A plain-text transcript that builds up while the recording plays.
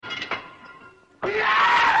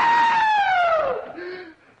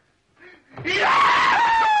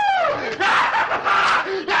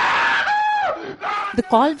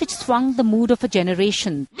call which swung the mood of a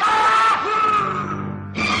generation.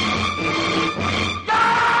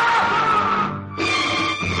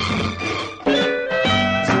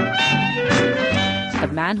 The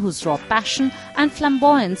man whose raw passion and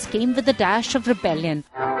flamboyance came with a dash of rebellion.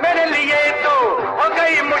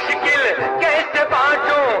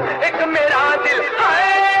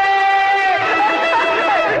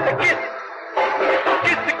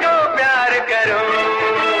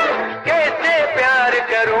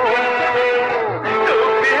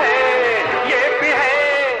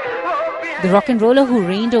 The rock and roller who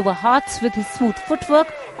reigned over hearts with his smooth footwork,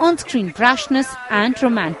 on-screen brashness and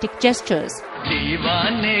romantic gestures.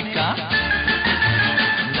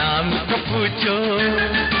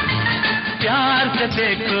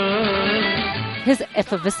 His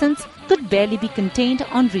effervescence could barely be contained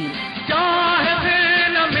on reel.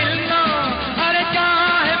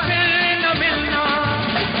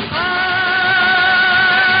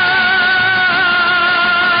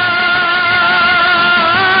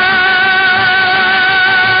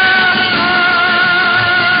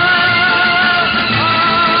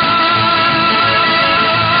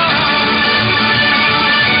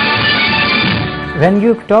 When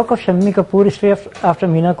you talk of Shammi Kapoor history after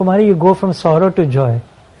Meena Kumari, you go from sorrow to joy.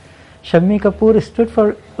 Shammi Kapoor stood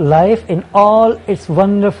for life in all its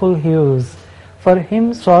wonderful hues. For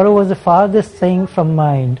him, sorrow was the farthest thing from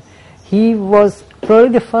mind. He was probably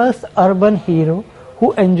the first urban hero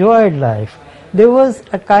who enjoyed life. There was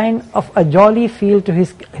a kind of a jolly feel to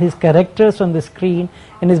his characters on the screen,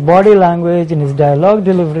 in his body language, in his dialogue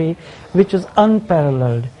delivery, which was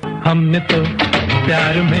unparalleled.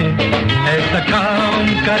 प्यार में ऐसा काम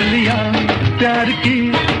कर लिया, प्यार की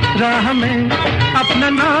राह में अपना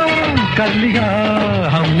नाम कर लिया,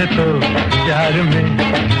 हमने तो प्यार में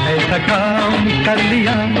ऐसा काम कर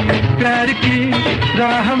लिया, प्यार की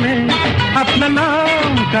राह में अपना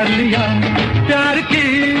नाम कर लिया, प्यार की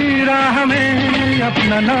राह में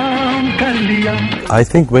अपना नाम कर लिया. I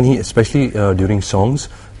think when he, especially during songs,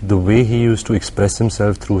 the way he used to express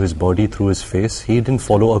himself through his body, through his face, he didn't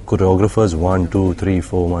follow a choreographer's 1, 2, 3,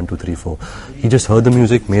 4, 1, 2, 3, 4. He just heard the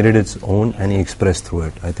music, made it its own, and he expressed through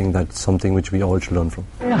it. I think that's something which we all should learn from.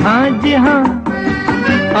 हाँ जी हाँ,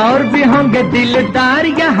 और भी होंगे दिलदार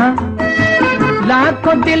यहाँ,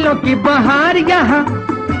 लाखों दिलों की बहार यहाँ,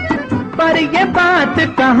 पर ये बात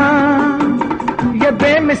कहाँ, ये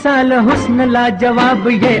बेमिसाल हुस्न लाजवाब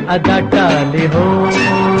ये अदा टाले हो.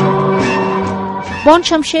 Born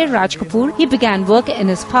Shamsher Raj Kapoor, he began work in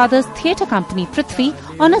his father's theatre company Prithvi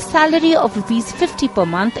on a salary of ₹50 per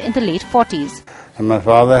month in the late 40s. And my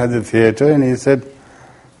father had the theatre and he said,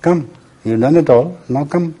 come, you've done it all, now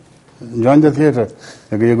come, join the theatre,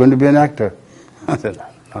 you're going to be an actor. I said,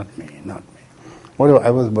 not me. What,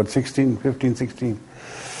 I was about 15, 16.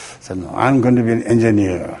 I said, no, I'm going to be an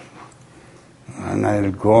engineer. And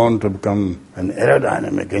I'll go on to become an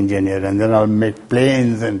aerodynamic engineer and then I'll make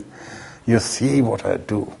planes and you see what I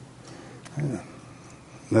do.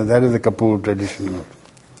 That is the Kapoor tradition.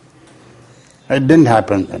 It didn't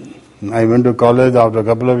happen then. I went to college. After a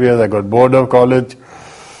couple of years, I got bored of college.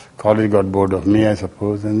 College got bored of me, I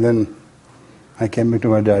suppose. And then I came back to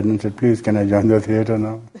my dad and said, please, can I join the theatre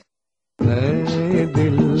now?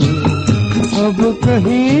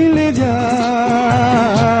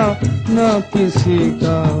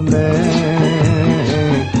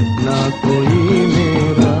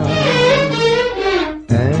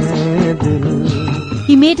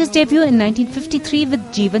 He made his debut in 1953 with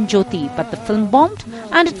Jeevan Jyoti, but the film bombed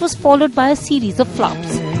and it was followed by a series of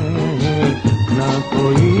flops.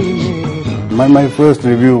 My first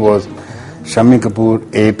review was Shammi Kapoor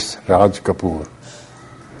apes Raj Kapoor.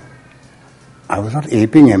 I was not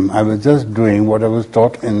aping him, I was just doing what I was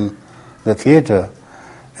taught in the theatre.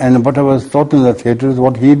 And what I was taught in the theatre is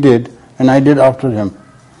what he did and I did after him.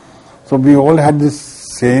 So we all had this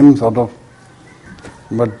same sort of,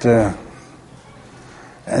 but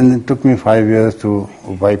and it took me 5 years to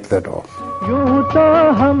wipe that off.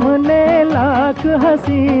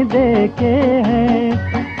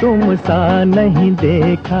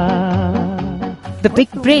 The big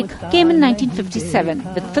break came in 1957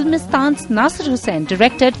 with Filmistan's Nasir Hussain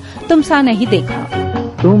directed Tum Sa Nahi Dekha.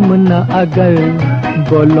 Tum na agar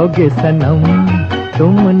bologe sanam,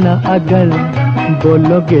 tum na agar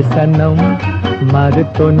bologe sanam, mar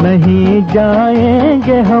to nahi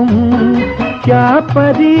jayenge hum. The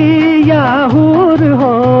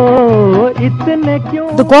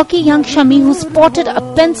gawky young Shammi, who sported a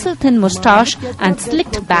pencil-thin moustache and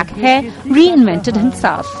slicked back hair, reinvented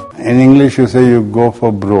himself. In English you say you go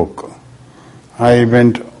for broke. I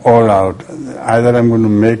went all out. Either I'm going to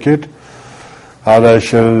make it or I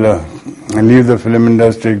shall leave the film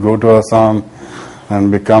industry, go to Assam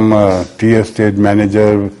and become a tea estate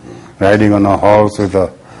manager, riding on a horse with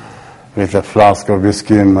a flask of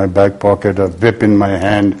whiskey in my back pocket, a whip in my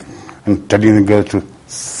hand, and telling the girls to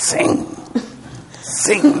sing.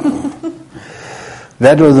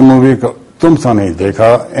 That was a movie called Tum Sa Nahi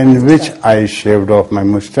Dekha, in which I shaved off my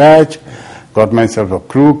moustache, got myself a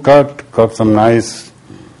crew cut, got some nice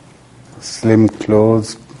slim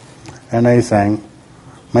clothes, and I sang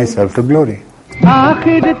myself to glory.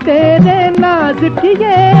 आखिर तेरे नाज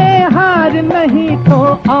किए हार नहीं तो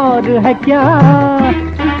और है क्या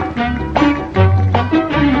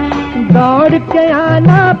दौड़ के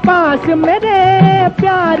आना पास मेरे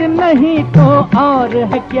प्यार नहीं तो और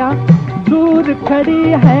है क्या दूर खड़ी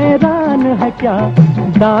हैरान है क्या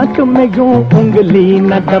दांत में यूं उंगली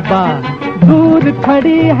न दबा दूर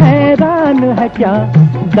खड़ी हैरान है क्या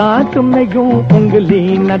दांत में यूं उंगली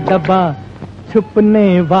न दबा छुपने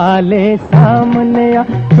वाले सामने आ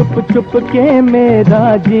छुप छुप के मेरा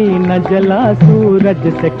जी न जला सूरज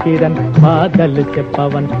से किरण बादल से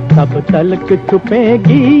पवन कब तलक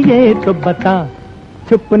छुपेगी ये तो बता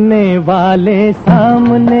छुपने वाले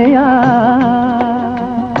सामने आ.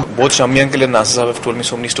 Both Shammi uncle and Nasir Sahab have told me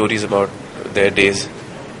so many stories about their days,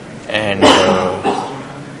 and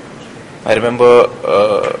I remember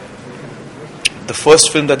the first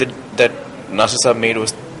film that Nasir Sahab made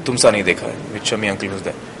was Tum Sa Nahi Dekha, which Shammi uncle was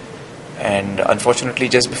there. And unfortunately,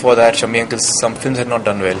 just before that, Shammi uncle's some films had not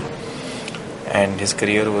done well, and his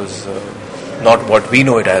career was not what we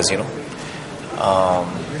know it as, you know.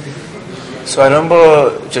 So I remember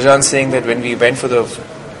Jajan saying that when we went for the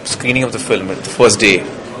screening of the film, the first day,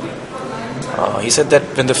 he said that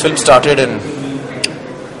when the film started and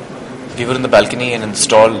we were in the balcony and in the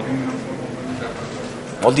stall,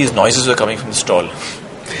 all these noises were coming from the stall.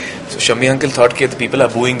 So Shammi uncle thought that the people are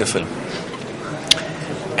booing the film.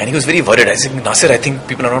 And he was very worried. I said, Nasir, I think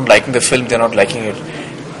people are not liking the film, they're not liking it.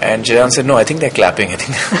 And Jayan said, no, I think they're clapping.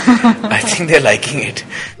 I think they're liking it.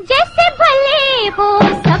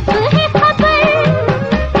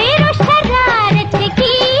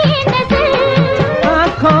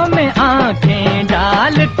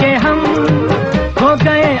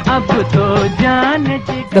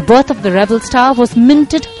 The birth of the rebel star was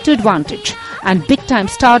minted to advantage, and big-time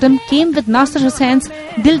stardom came with Nasir Hussein's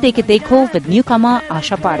Dil De Ke Dekho with newcomer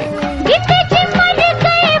Asha Parekh.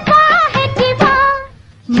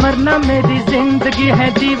 मरना मेरी जिंदगी है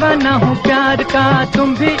दीवाना हूँ प्यार का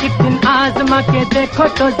तुम भी एक दिन आजमा के देखो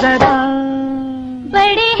तो जरा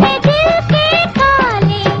बड़े हैं दिल के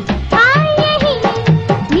काले यही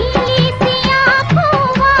नीली सी आँखों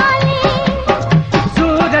वाले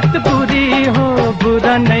सूरत बुरी हो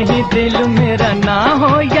बुरा नहीं दिल मेरा ना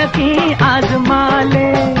हो यकीन आजमा ले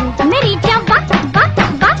मेरी जान वाह वाह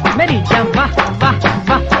वाह मेरी जान वाह वाह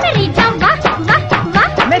वाह मेरी जान वाह वाह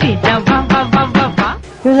वाह मेरी जान वाह वाह वाह वाह.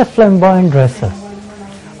 He was a flamboyant dresser.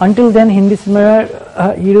 Until then, Hindi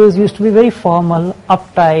cinema heroes used to be very formal,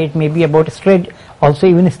 uptight, maybe about also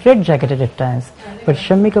even straight jacketed at times. But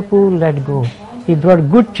Shammi Kapoor let go. He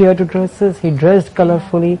brought good cheer to dresses. He dressed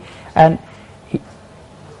colorfully, and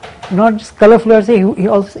not just colorfully. I say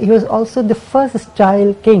he was also the first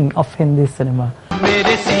style king of Hindi cinema.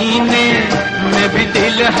 मेरे सीने में भी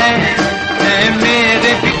दिल है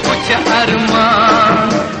मेरे भी कुछ अरमान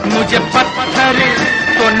मुझे पत्थर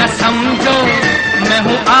को न समझो मैं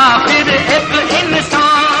हूँ आखिर एक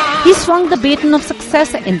इंसान. He swung the baton of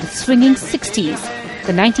success in the swinging 60s.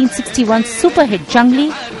 The 1961 super hit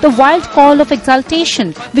Jangli, the wild call of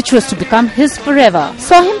exaltation, which was to become his forever,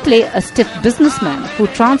 saw him play a stiff businessman who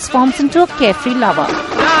transforms into a carefree lover.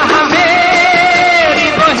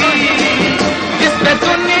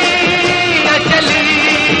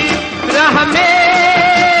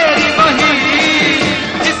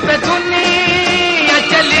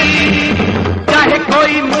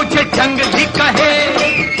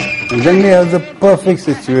 Jangli has the perfect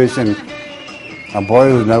situation. A boy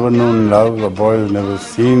who's never known love, a boy who's never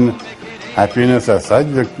seen happiness as such,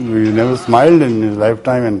 he never smiled in his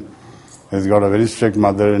lifetime, and he's got a very strict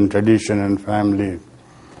mother and tradition and family.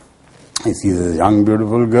 He sees a young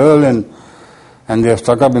beautiful girl and they are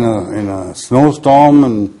stuck up in a snowstorm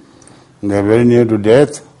and they are very near to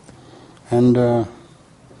death, and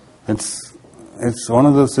it's one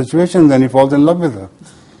of those situations, and he falls in love with her.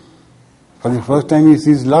 For the first time he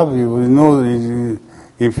sees love, he knows,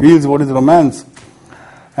 he feels what is romance,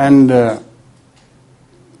 and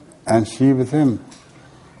she with him.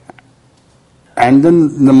 And then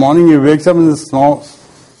in the morning he wakes up and the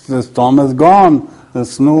storm is gone,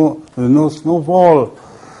 there's no snowfall,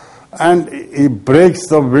 and he breaks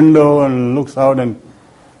the window and looks out and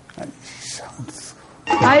shouts,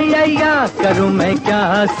 आया करूं मैं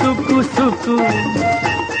क्या सुकु सुकु,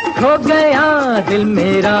 खो गया दिल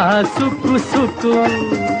मेरा सुकु सुकु,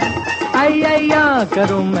 आया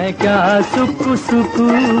करूं मैं क्या सुकु सुकु.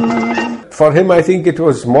 For him, I think it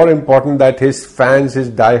was more important that his fans, his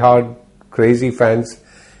die-hard, crazy fans,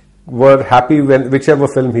 were happy whichever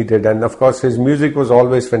film he did. And of course, his music was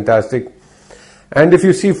always fantastic. And if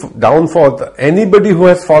you see Downfall, anybody who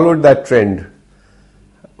has followed that trend,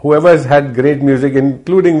 whoever has had great music,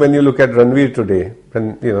 including when you look at Ranveer today,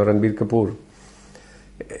 Ranbir Kapoor,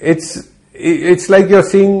 it's like you're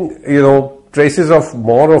seeing, traces of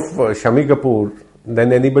more of Shami Kapoor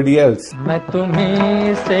than anybody else. मैं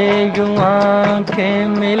तुम्हीं से यूं आंखें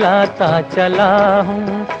मिलाता चला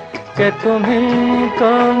हूँ कि तुम्हीं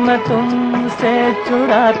को मैं तुमसे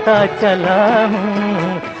चुराता चला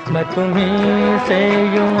हूँ. मैं तुम्हीं से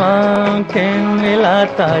यूं आंखें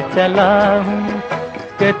मिलाता चला हूँ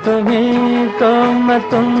कि तुम्हीं को मैं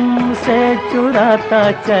तुमसे चुराता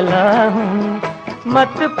चला हूँ.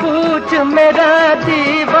 मत पूछ मेरा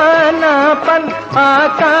दीवानापन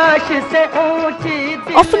आकाश से ऊंची.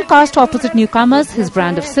 Often cast opposite newcomers, his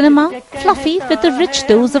brand of cinema, fluffy with a rich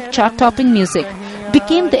dose of chart-topping music,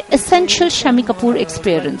 became the essential Shami Kapoor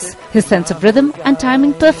experience. His sense of rhythm and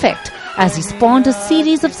timing perfect as he spawned a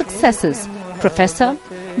series of successes: Professor,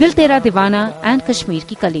 Dil Tera Deewana and Kashmir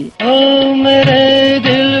Ki Kali. ओ मेरे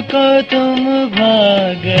दिल को तुम भा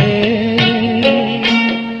गए,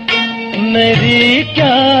 मेरी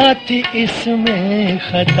क्या थी इसमें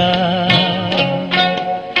खता,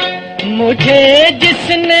 मुझे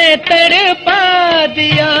जिसने तड़पा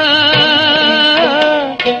दिया,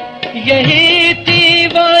 यही थी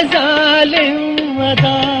वो जालिम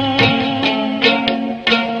अदा,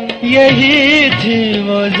 यही थी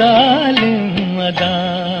वो जालिम अदा.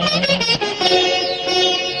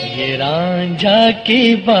 ये रांझा की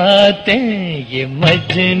बातें, ये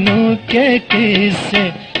मजनू के किस्से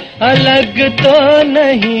अलग तो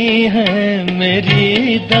नहीं है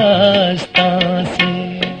मेरी दास्तां से.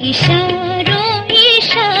 इशारों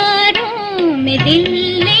इशारों में दिल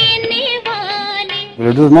लेने वाले. Well,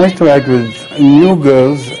 it was nice to act with new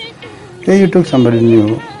girls. Here you took somebody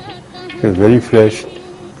new, she was very fresh,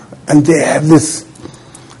 and they have this,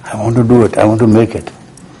 I want to do it, I want to make it,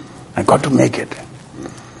 I got to make it.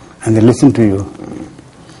 And they listen to you.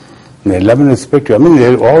 They love and respect you. I mean,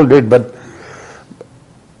 they all did, but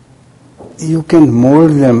you can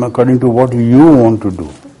mold them according to what you want to do.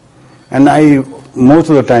 And most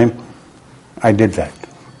of the time, I did that.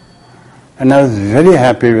 And I was very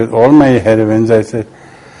happy with all my heroines. I said,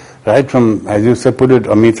 right from, as you said, put it,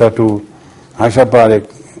 Amita to Asha Parekh,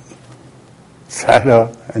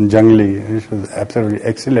 Sara and Jungli, which was absolutely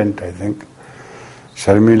excellent, I think.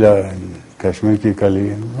 Sharmila and Kashmir Ki Kali.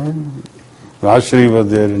 And Rajshri was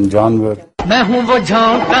there and Janwar. मैं हूँ वो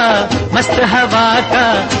झोंका मस्त हवा का,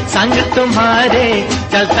 संग तुम्हारे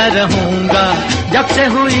चलता रहूँगा. जब से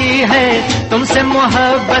हुई है तुमसे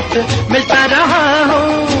मोहब्बत, मिलता रहा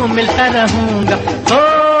हूँ मिलता रहूँगा. हो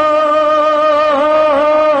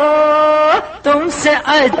तुमसे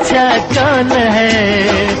अच्छा कौन है,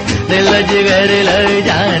 दिल जिगर लग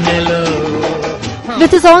जान लो.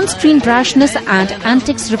 With his on-screen brashness and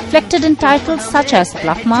antics reflected in titles such as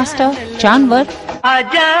Bluffmaster, Janwar,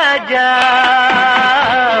 आजा आजा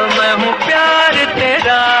मैं हूँ प्यार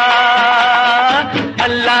तेरा,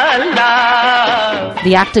 अल्लाह अल्लाह.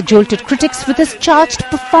 the actor jolted critics with his charged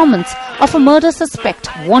performance of a murder suspect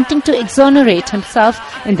wanting to exonerate himself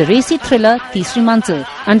in the racy thriller Teesri Manzil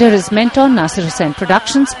under his mentor Nasir Hussain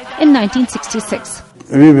Productions in 1966.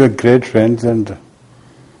 We were great friends, and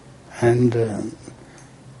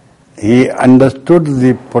he understood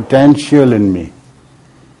the potential in me.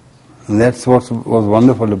 And that's what was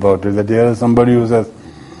wonderful about it, that there is somebody who says,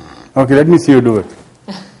 okay, let me see you do it.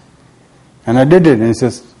 And I did it, and he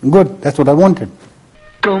says, good, that's what I wanted.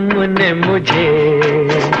 तुमने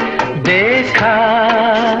मुझे देखा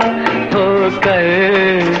होकर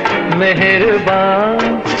मेहरबान,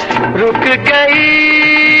 रुक गई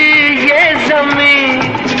ये ज़मीं,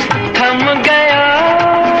 थम गया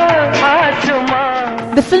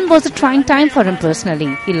आसमां. The film was a trying time for him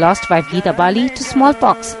personally. He lost wife Geeta Bali to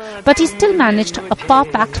smallpox, but he still managed a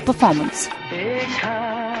power-packed performance.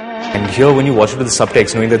 And here, when you watch it with the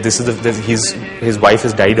subtext, knowing that his wife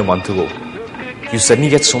has died a month ago, you suddenly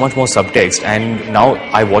get so much more subtext. And now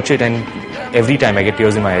I watch it, and every time I get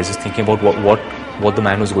tears in my eyes, just thinking about what the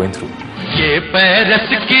man was going through. ये पैरस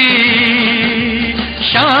की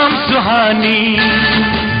शाम सुहानी,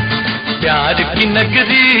 प्यार की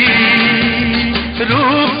नगरी,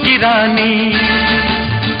 रूप की रानी,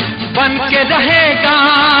 बन के रहेगा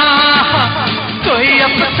कोई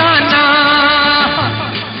अफसाना,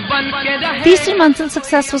 Teesri Manzil's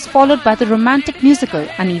success was followed by the romantic musical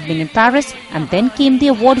An Evening in Paris, and then came the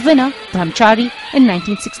award winner Brahmachari in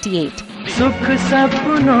 1968. सुख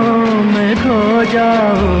सपनों में खो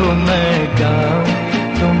जाओ मैं गाऊं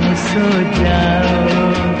तुम सो जाओ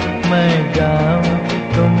मैं गाऊं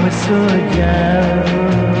तुम सो जाओ.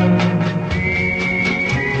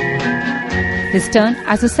 His turn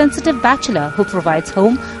as a sensitive bachelor who provides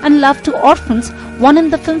home and love to orphans won him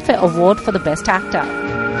the Filmfare Award for the Best Actor.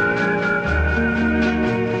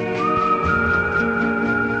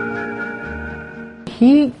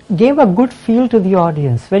 He gave a good feel to the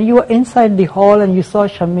audience. When you were inside the hall and you saw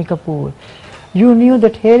Shammi Kapoor, you knew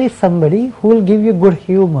that here is somebody who will give you good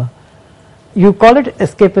humor. You call it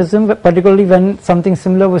escapism, particularly when something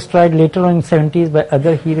similar was tried later on in the 70s by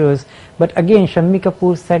other heroes. But again, Shammi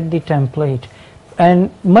Kapoor set the template.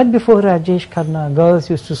 And much before Rajesh Khanna, girls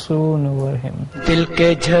used to swoon over him. दिल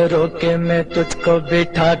के झरोके में तुझको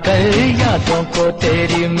बिठा कर यादों को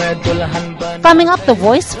तेरी मैं दुल्हन बना. Coming up, the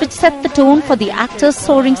voice which set the tone for the actor's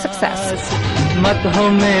soaring success. मत हो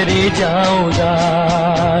मेरी जाऊं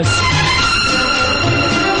उदास.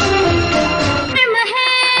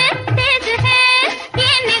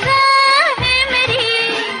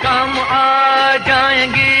 काम आ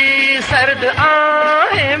जाएंगी सर्द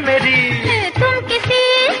आहें मेरी. तुम किसी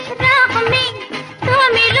राह में तो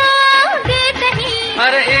मिलोगे कहीं.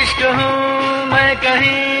 अरे इश्क हूँ मैं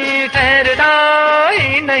कहीं ठहरता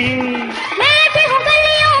ही नहीं. मैं भी हूँ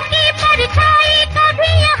गलियों की परछाई,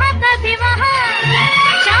 कभी यहाँ कभी वहाँ.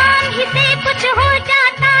 शाम ही से कुछ हो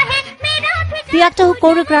जाता है मेरा भी. The actor who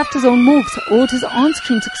choreographed his own moves owed his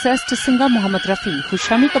on-screen success to singer Mohammad Rafi, who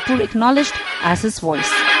Shammi Kapoor acknowledged as his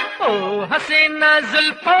voice. ओ हसीना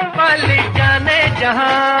जुल्फों वाली जाने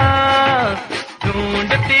जहां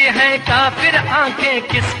ढूंढती है काफिर आंखें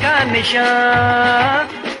किसका निशान.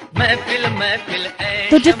 महफिल महफिल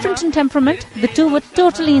Though different in temperament, the two were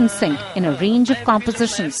totally in sync in a range of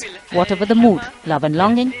compositions, whatever the mood, love and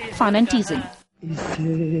longing, fun and teasing. इस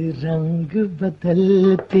रंग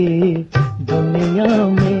बदलते दुनिया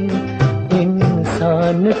में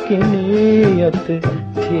इंसान की नीयत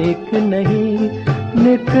ठीक नहीं.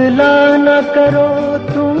 निकला न करो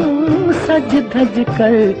तुम सज धज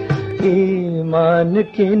कर, ईमान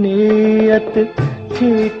की नीयत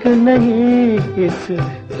ठीक नहीं इस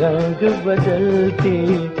रंग बदलती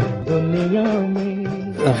दुनिया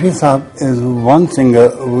में. Rafi Saab is one singer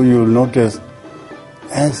who you will notice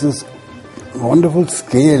has this wonderful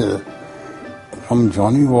scale from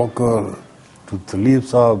Johnny Walker to Talib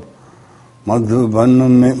Saab,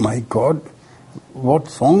 Madhuban. My God, what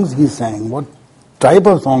songs he sang, what type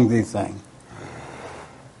of songs he sang.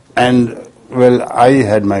 And well, I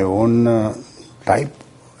had my own type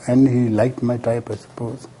and he liked my type, I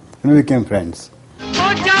suppose. And we became friends.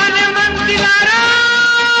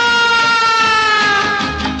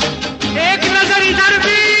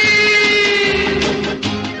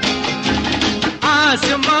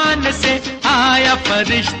 आसमान से आया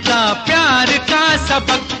फरिश्ता प्यार का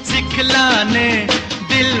सबक सिखलाने.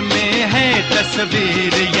 दिल में है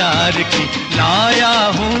तस्वीर यार की लाया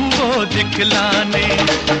हूँ वो दिखलाने.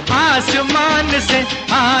 आसमान से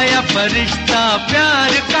आया फरिश्ता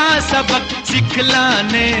प्यार का सबक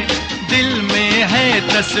सिखलाने. दिल में है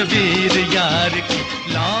तस्वीर यार की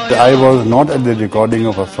लाया. I was not at the recording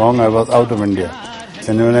of a song, I was out of India.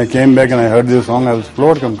 And when I came back and I heard this song, I was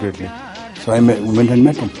floored completely. So I went and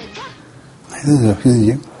met him. I said, Rafi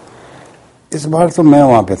ji, इस बार तो मैं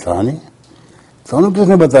वहाँ पे था नहीं. सोनू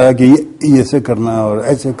किसने बताया कि ये ऐसे करना है और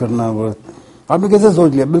ऐसे करना है. आपने कैसे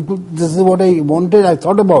सोच लिया? बिल्कुल this is what I wanted, I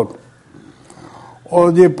thought about.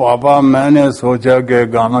 और जी पापा मैंने सोचा कि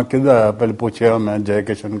गाना किधर है, पहले पूछा मैं जय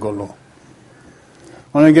किशन को. लो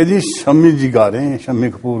उन्होंने कहा जी शम्मी जी गा रहे हैं, शम्मी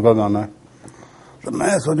कपूर का गाना है. तो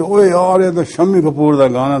मैं सोचा ओए यार ये तो शम्मी कपूर का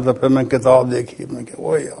गाना था. फिर मैं किताब देखी, मैं कहा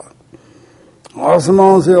ओए यार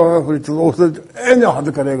आसमान से आया फिर उसने इंज हद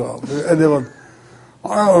करेगा, फिर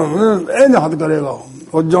इंज हद करेगा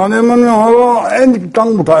और जाने मन में होगा इंज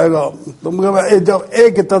टंग उठाएगा. तो मैं जब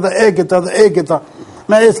एक किता था एक किता था एक किता,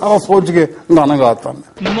 मैं ये सारा सोच के गाना गाता.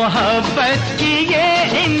 मोहब्बत की ये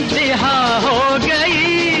इंतहा हो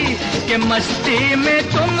गई कि मस्ती में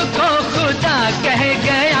तुमको खुदा कह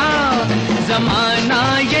गया. जमाना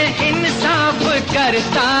ये इंसाफ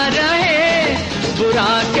करता रहे,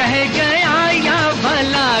 बुरा कह गया या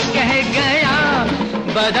भला कह गया.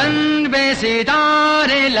 बदन में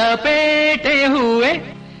सितारे लपेटे हुए.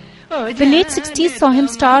 The late 60s saw him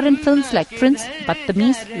star in films like Prince,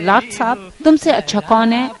 Badtameez, Laat Saab, Tumse Acha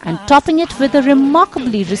Kaun Hai, and topping it with a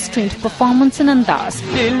remarkably restrained performance in Andaz.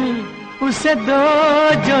 दिल उसे दो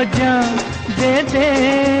जो जान दे दे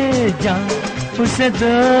जान उसे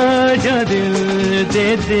दो जो दिल दे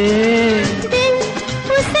दे, दिल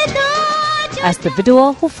उसे दो जो As the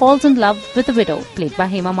widower who falls in love with a widow, played by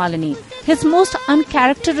Hema Malini. His most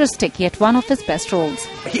uncharacteristic yet one of his best roles.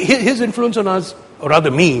 His influence on us, or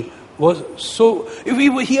rather me, was so.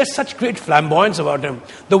 He has such great flamboyance about him.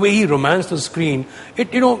 The way he romanced the screen.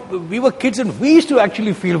 We were kids and we used to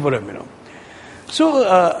actually feel for him. So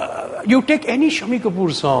you take any Shammi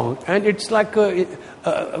Kapoor song and it's like a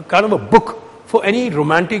kind of a book for any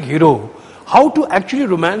romantic hero. How to actually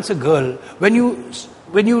romance a girl when you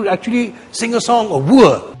actually sing a song or woo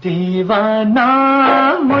her. दीवाना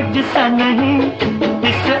मुझसा नहीं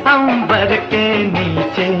इस अंबर के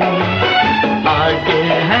नीचे, आगे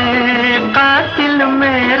है कातिल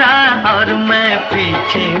मेरा और मैं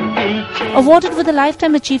पीछे पीछे. Awarded with a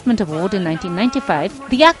Lifetime Achievement Award in 1995,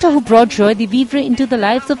 the actor who brought Joy de Vivre into the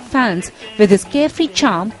lives of fans with his carefree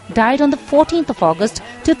charm died on the 14th of August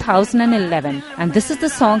 2011. And this is the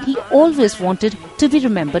song he always wanted to be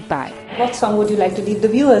remembered by. What song would you like to leave the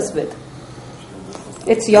viewers with?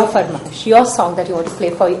 It's your farmash, your song that you want to play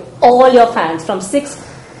for all your fans from 6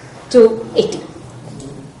 to 80.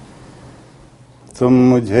 तुम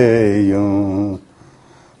मुझे यूं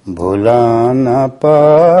भुला न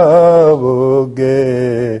पाओगे,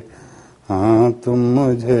 हाँ तुम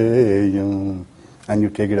मुझे यूं. And you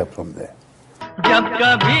take it up from there. जब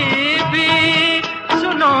कभी भी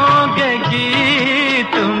सुनोगे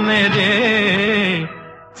गीत मेरे,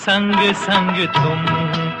 संग संग तुम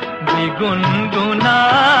भी गुनगुनाओगे,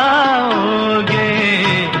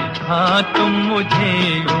 हाँ तुम मुझे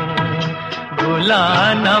यूं भुला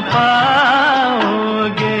न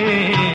पाओगे.